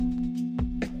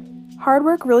Hard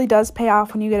work really does pay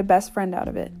off when you get a best friend out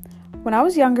of it. When I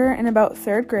was younger, in about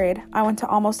 3rd grade, I went to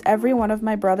almost every one of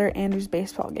my brother Andrew's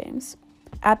baseball games.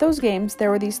 At those games, there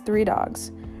were these 3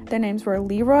 dogs. Their names were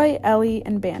Leroy, Ellie,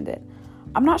 and Bandit.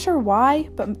 I'm not sure why,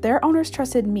 but their owners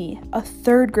trusted me, a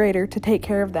 3rd grader, to take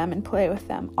care of them and play with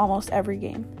them almost every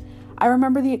game. I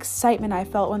remember the excitement I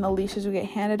felt when the leashes would get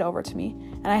handed over to me,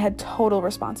 and I had total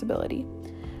responsibility.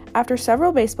 After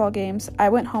several baseball games, I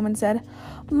went home and said,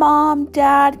 "Mom,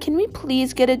 Dad, can we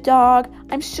please get a dog?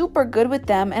 I'm super good with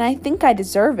them, and I think I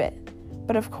deserve it."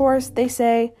 But of course, they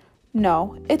say,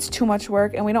 "No, it's too much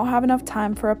work, and we don't have enough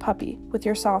time for a puppy with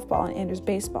your softball and Andrew's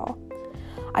baseball."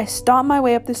 I stomped my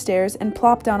way up the stairs and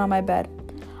plopped down on my bed.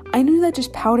 I knew that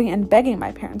just pouting and begging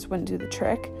my parents wouldn't do the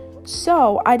trick,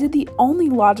 so I did the only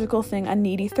logical thing a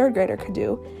needy 3rd grader could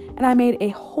do, and I made a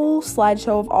whole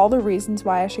slideshow of all the reasons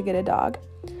why I should get a dog.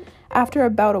 After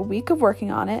about a week of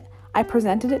working on it, I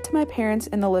presented it to my parents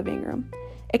in the living room.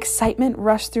 Excitement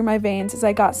rushed through my veins as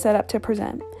I got set up to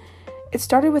present. It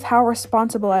started with how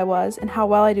responsible I was and how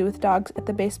well I do with dogs at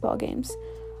the baseball games.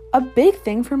 A big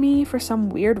thing for me, for some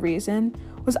weird reason,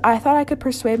 was I thought I could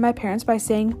persuade my parents by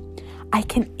saying, "I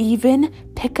can even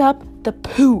pick up the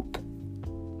poop."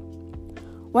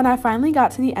 When I finally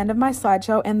got to the end of my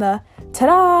slideshow and the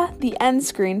ta-da, the end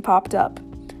screen popped up,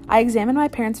 I examined my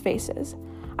parents' faces.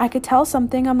 I could tell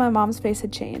something on my mom's face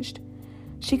had changed.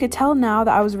 She could tell now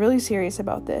that I was really serious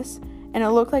about this, and it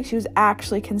looked like she was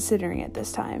actually considering it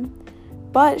this time.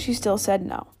 But she still said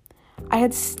no. I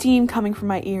had steam coming from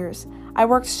my ears. I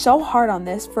worked so hard on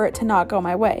this for it to not go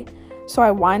my way, so I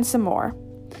whined some more.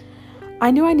 I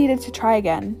knew I needed to try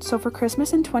again, so for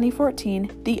Christmas in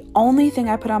 2014, the only thing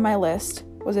I put on my list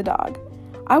was a dog.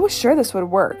 I was sure this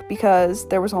would work because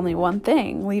there was only one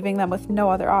thing, leaving them with no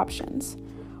other options.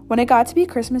 When it got to be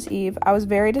Christmas Eve, I was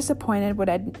very disappointed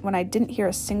when I didn't hear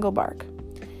a single bark.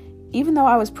 Even though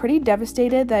I was pretty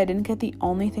devastated that I didn't get the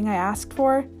only thing I asked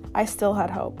for, I still had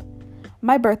hope.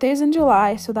 My birthday is in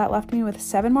July, so that left me with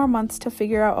 7 more months to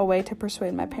figure out a way to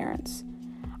persuade my parents.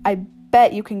 I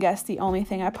bet you can guess the only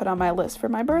thing I put on my list for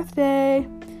my birthday.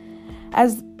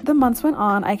 As the months went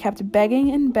on, I kept begging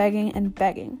and begging and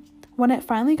begging. When it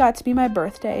finally got to be my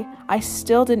birthday, I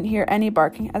still didn't hear any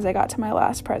barking as I got to my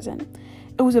last present.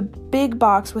 It was a big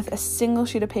box with a single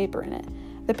sheet of paper in it.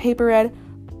 The paper read,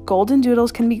 "Golden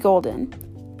doodles can be golden."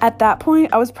 At that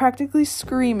point, I was practically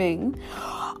screaming,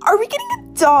 "Are we getting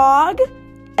a dog?"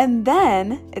 And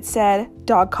then it said,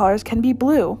 "Dog collars can be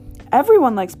blue.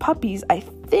 Everyone likes puppies, I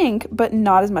think, but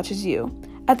not as much as you."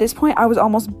 At this point, I was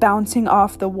almost bouncing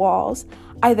off the walls.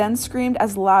 I then screamed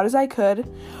as loud as I could,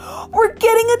 "We're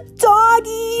getting a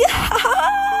doggy!"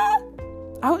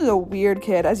 I was a weird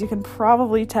kid, as you can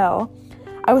probably tell.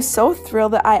 I was so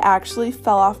thrilled that I actually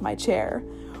fell off my chair.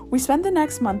 We spent the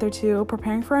next month or 2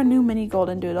 preparing for a new mini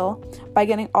golden doodle by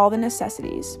getting all the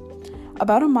necessities.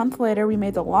 About a month later, we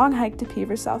made the long hike to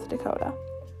Beaver, South Dakota.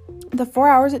 The 4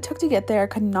 hours it took to get there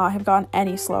could not have gone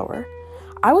any slower.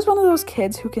 I was one of those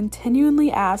kids who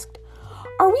continually asked,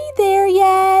 "Are we there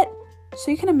yet?" So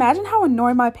you can imagine how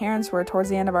annoyed my parents were towards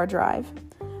the end of our drive.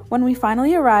 When we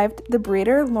finally arrived, the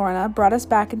breeder, Lorna, brought us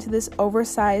back into this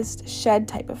oversized shed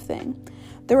type of thing.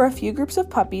 There were a few groups of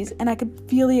puppies, and I could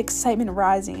feel the excitement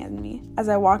rising in me as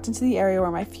I walked into the area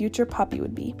where my future puppy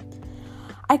would be.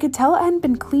 I could tell it hadn't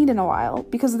been cleaned in a while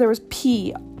because there was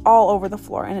pee all over the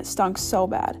floor and it stunk so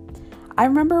bad. I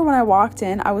remember when I walked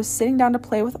in, I was sitting down to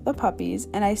play with the puppies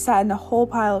and I sat in a whole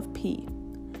pile of pee.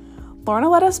 Lorna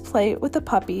let us play with the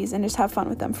puppies and just have fun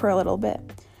with them for a little bit.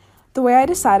 The way I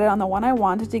decided on the one I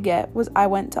wanted to get was I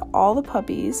went to all the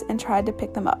puppies and tried to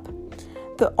pick them up.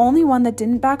 The only one that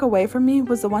didn't back away from me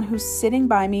was the one who's sitting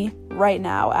by me right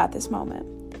now at this moment.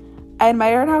 I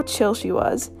admired how chill she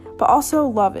was, but also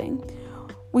loving.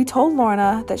 We told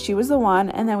Lorna that she was the one,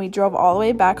 and then we drove all the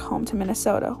way back home to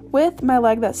Minnesota with my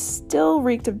leg that still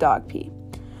reeked of dog pee.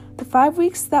 The 5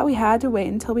 weeks that we had to wait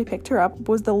until we picked her up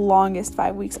was the longest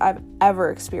 5 weeks I've ever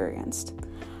experienced.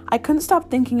 I couldn't stop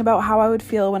thinking about how I would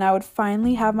feel when I would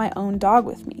finally have my own dog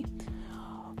with me.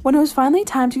 When it was finally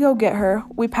time to go get her,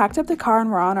 we packed up the car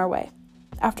and were on our way.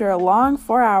 After a long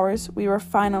 4 hours, we were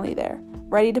finally there,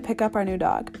 ready to pick up our new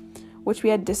dog, which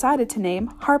we had decided to name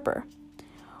Harper.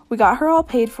 We got her all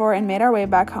paid for and made our way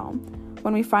back home.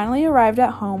 When we finally arrived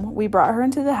at home, we brought her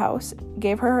into the house,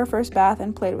 gave her her first bath,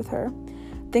 and played with her.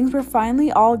 Things were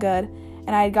finally all good,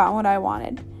 and I had gotten what I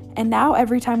wanted. And now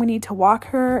every time we need to walk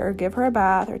her or give her a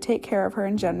bath or take care of her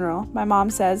in general, my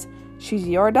mom says, "She's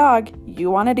your dog.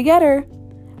 You wanted to get her."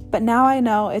 But now I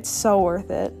know it's so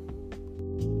worth it.